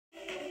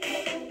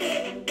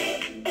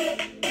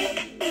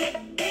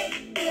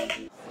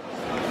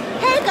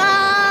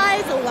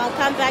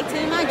welcome back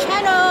to my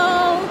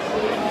channel.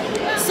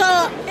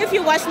 So if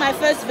you watched my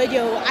first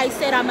video, I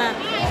said I'm a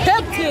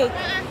hectic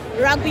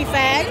rugby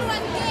fan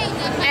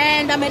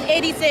and I'm in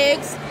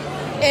 86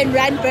 in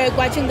Randburg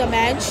watching the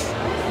match.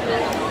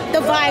 The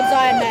vibes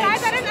are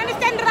unmatched. Guys, I don't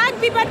understand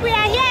rugby, but we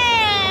are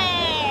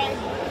here.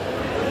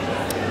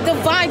 The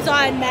vibes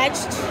are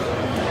unmatched.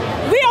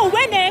 We are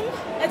winning.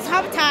 It's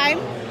half time.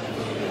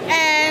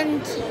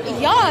 And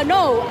yeah,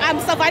 no, I'm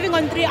surviving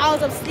on 3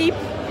 hours of sleep.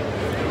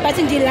 But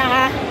in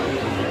Dila,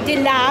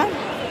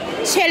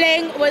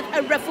 chilling with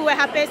a Refu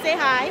Happy. Say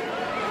hi.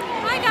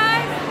 Hi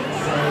guys.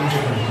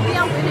 We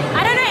are winning.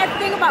 I don't know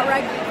everything about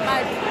rugby,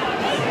 but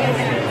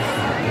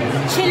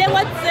chilling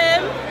with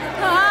them.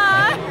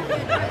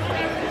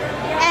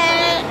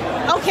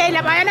 Okay,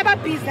 I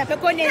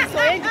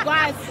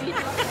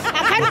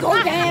can't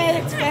go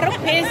there. It's very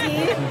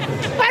busy.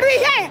 But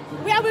we're here.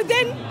 We are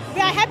within.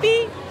 We are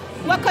happy.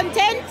 We're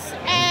content.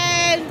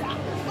 And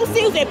we'll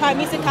see if they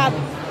permit it up.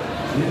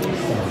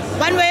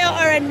 One way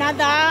or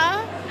another,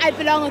 I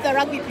belong with a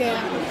rugby player.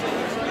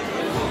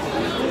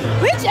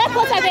 Which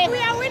airport are they? We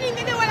are winning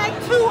and they were like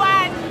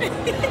 2-1.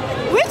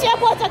 Which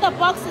airport are the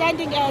Boks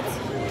landing at?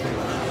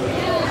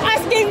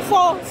 Asking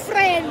for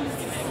friends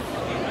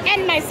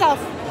and myself.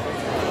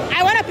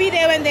 I want to be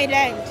there when they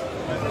land.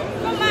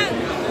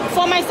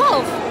 For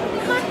myself.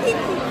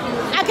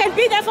 I can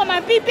be there for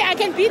my people. I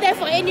can be there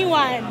for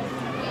anyone.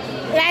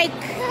 Like,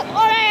 oh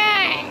my God.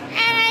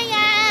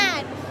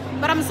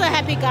 But I'm so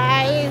happy,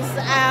 guys.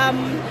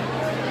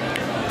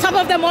 Top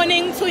of the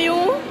morning to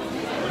you.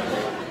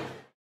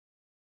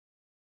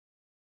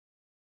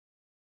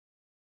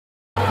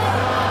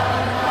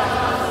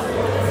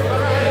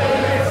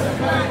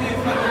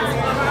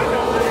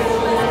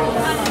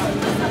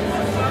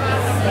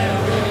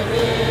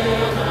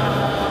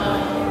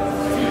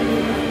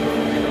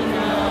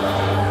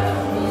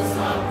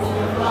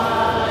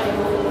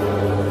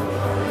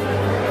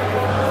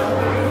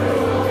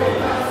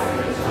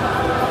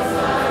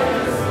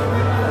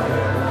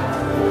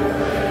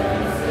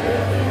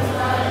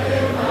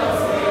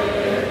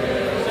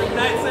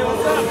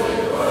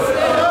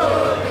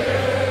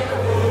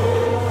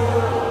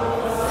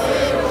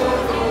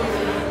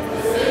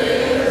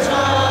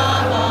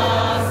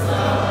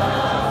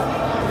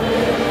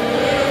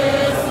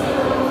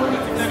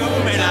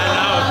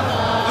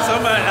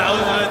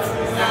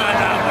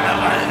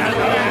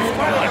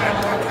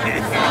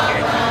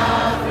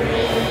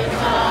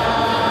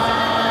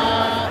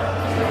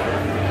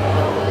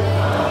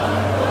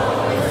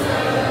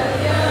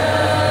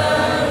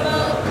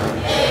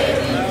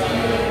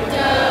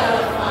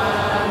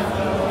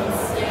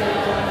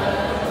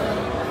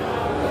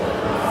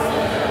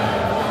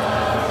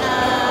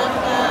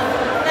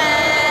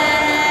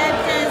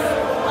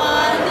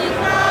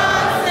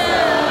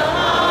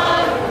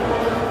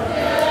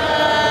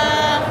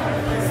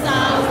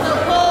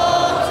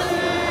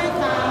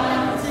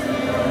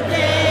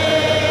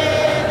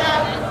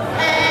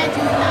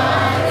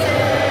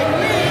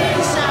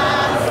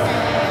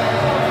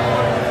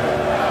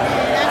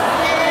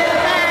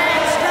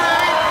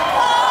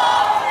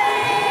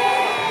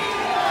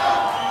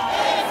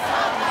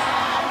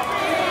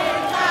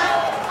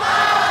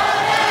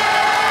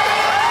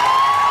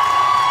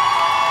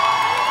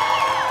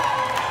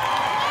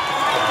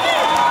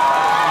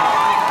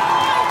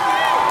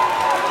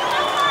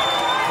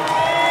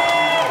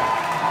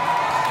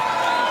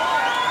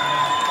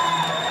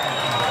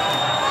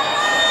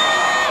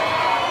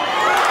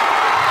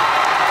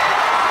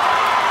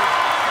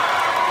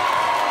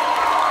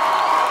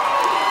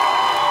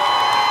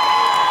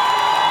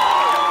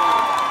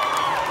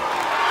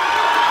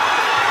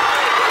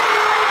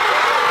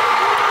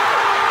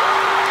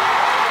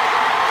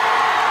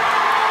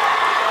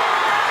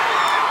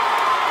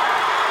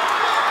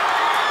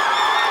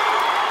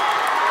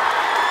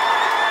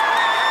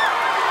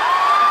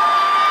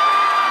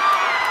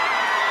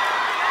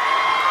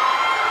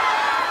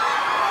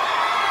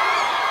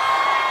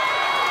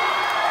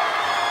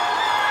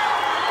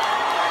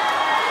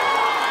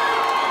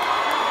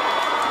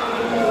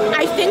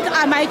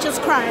 I might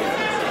just cry.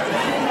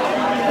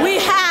 We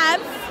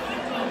have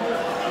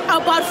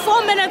about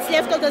 4 minutes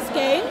left of this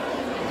game.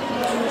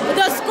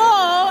 The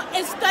score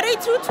is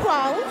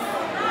 32-12.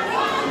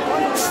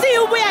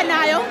 Still we are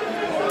now.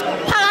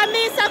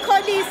 Paramisa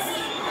Kolis.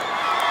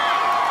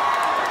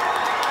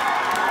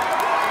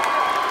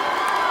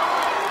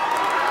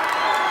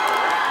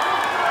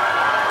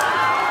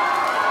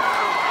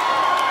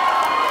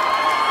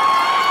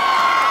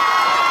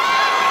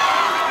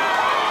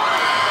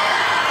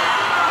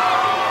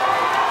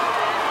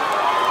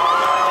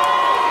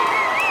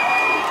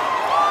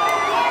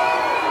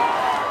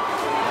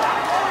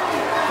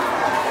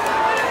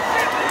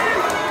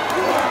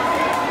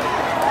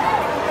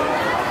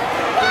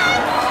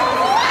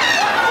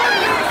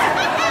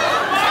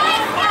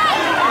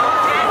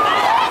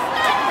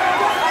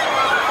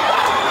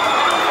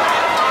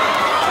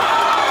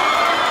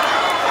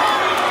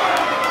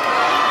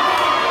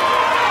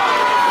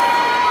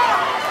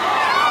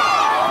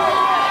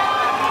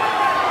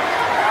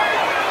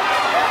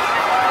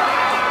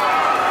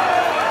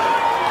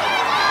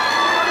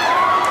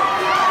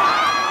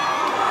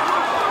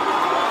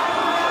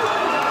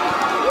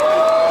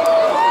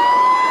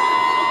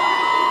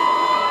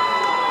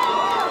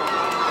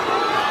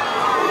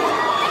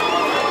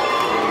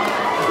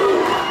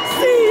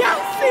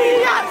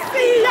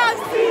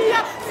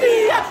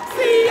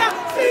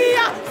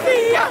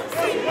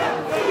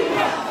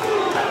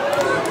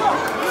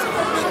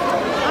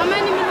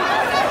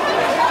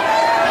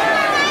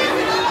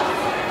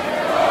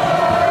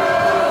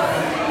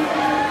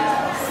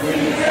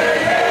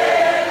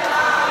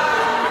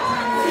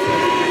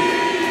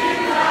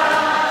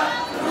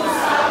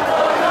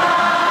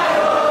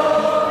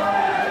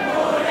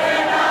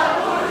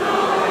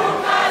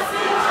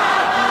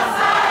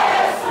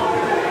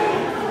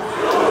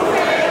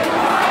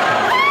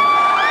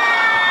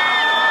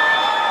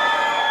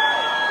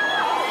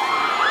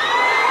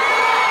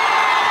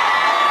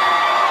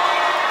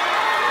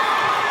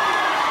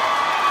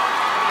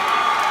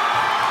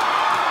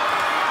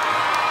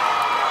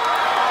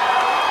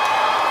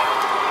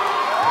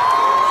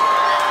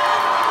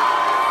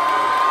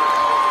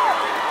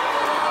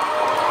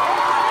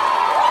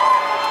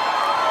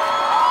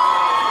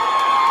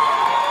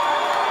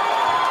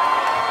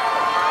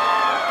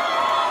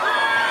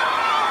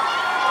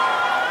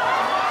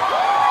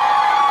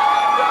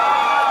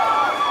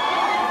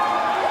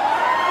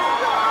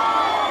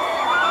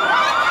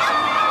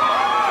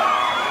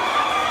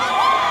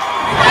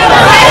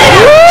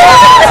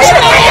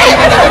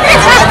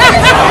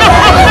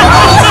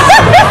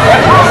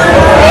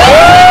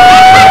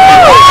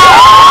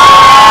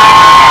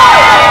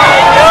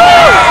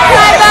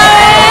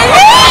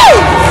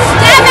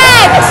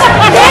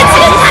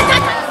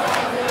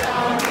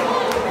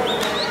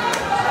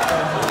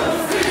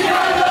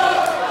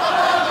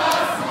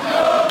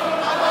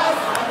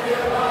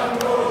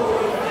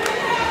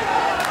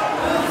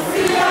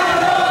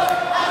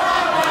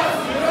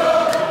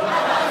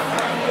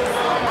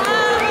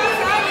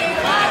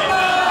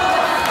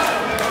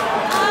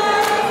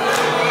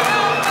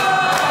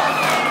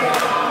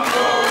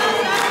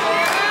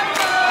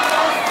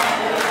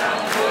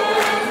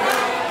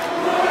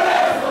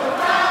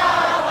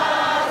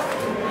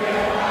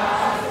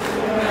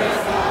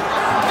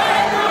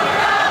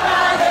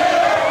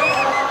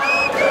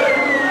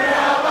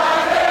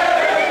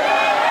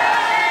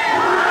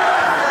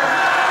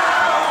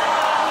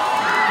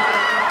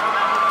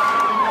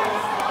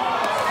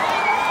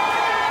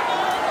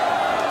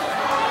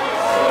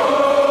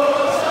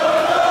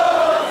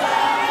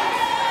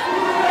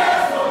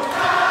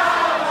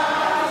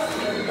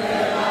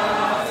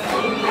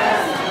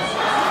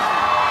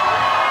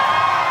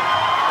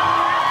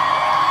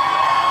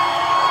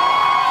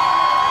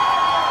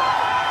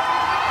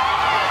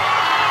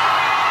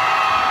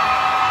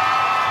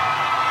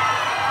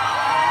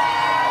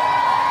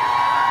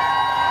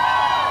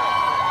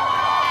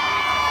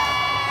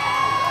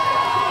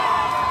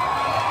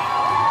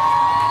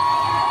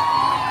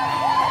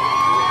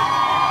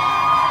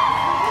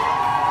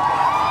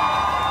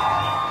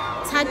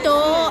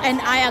 and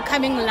I are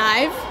coming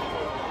live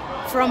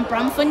from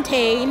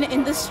Braamfontein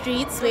in the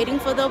streets waiting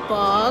for the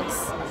Boks.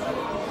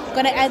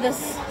 Gonna add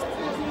this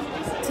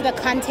to the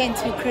content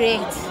we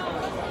create.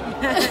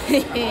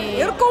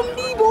 Hier kom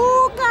die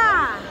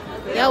boka.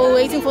 Yeah, we're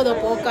waiting for the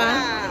boka.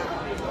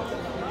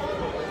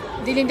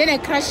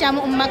 Dilindene crash am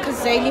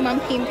umakazeli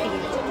mampimpi.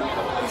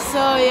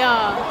 So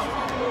yeah.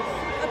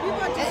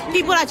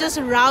 People are just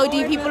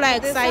rowdy, people are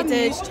excited.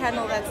 There's some news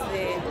channel that's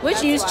there.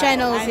 Which news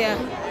channels,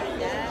 yeah?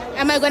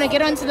 Am I gonna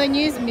get onto the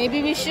news?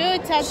 Maybe we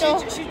should, Tato.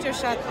 Shoot your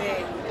shot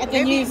there. At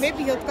the news.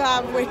 Maybe he'll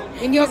come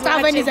when your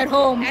carbon is at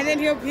home. And then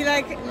he'll be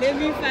like, let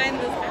me find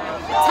this.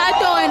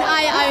 Tato and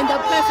I are in the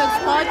perfect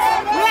spot.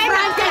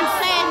 Front and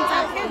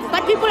center.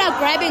 But people are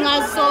grabbing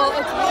us, so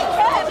it's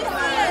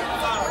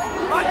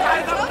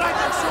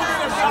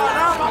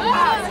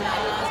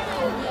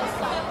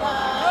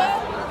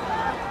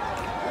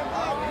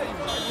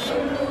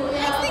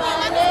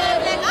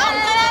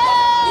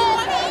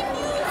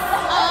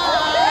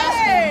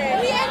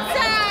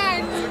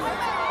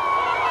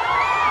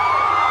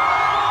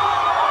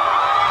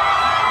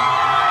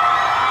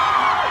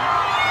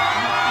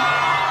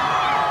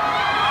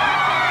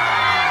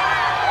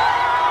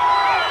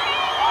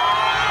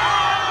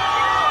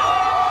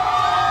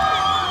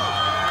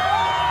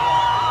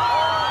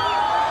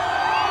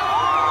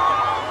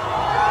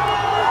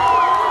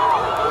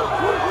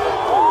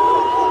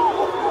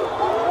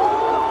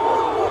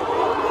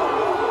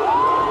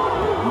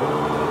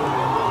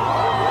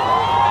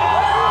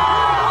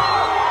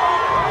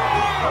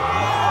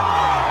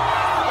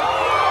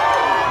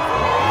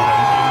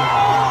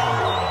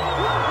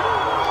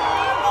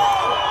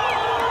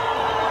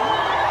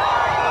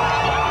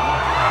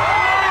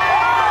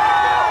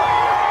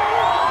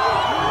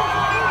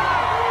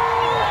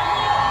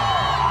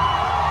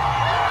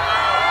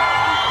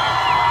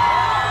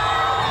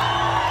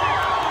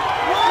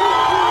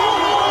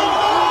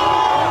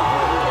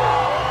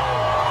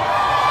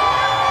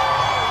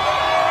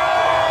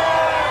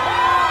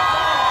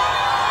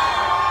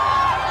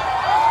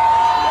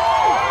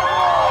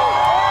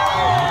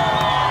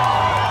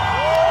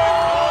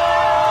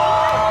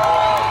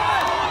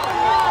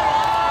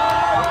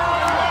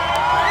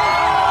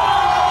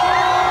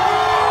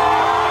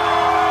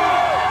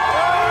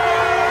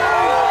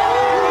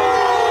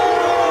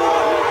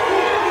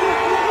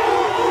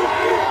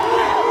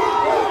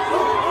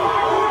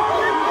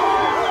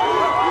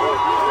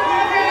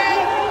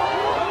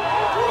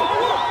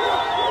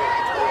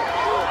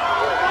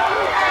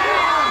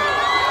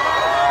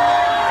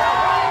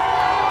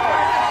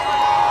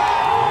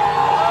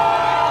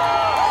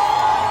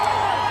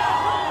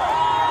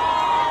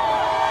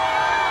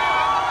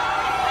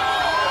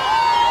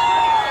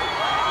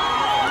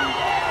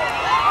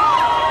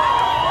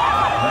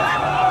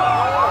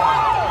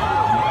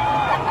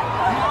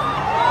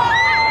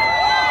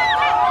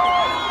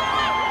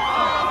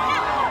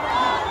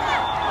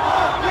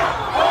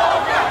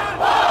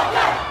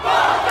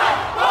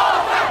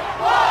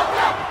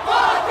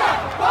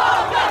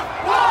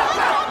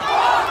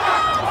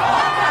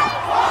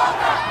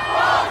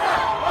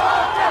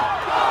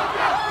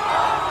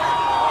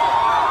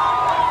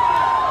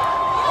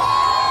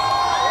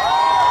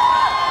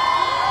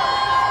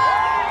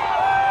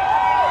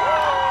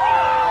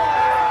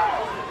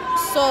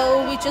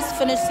just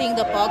finished seeing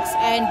the Boks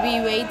and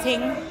we're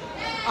waiting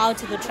out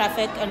to the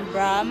traffic and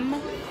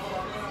Bram.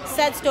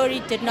 Sad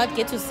story, did not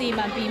get to see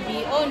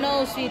Mampimpi. Oh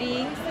no,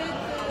 sweetie.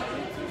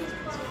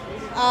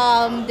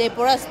 They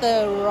brought us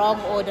the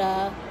wrong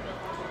order.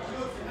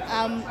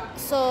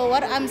 So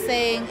what I'm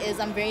saying is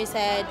I'm very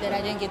sad that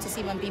I didn't get to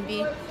see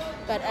Mampimpi,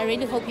 but I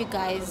really hope you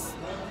guys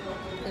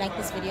like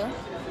this video.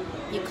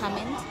 You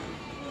comment,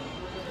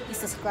 you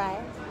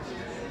subscribe,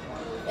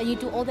 and you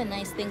do all the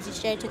nice things. You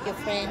share it with your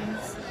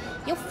friends,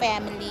 your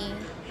family,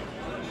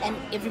 and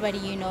everybody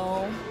you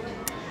know.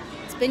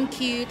 It's been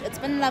cute. It's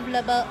been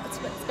lovable.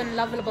 It's been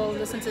lovable.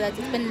 Listen to that.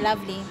 It's been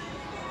lovely.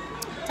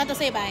 Tato,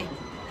 say bye.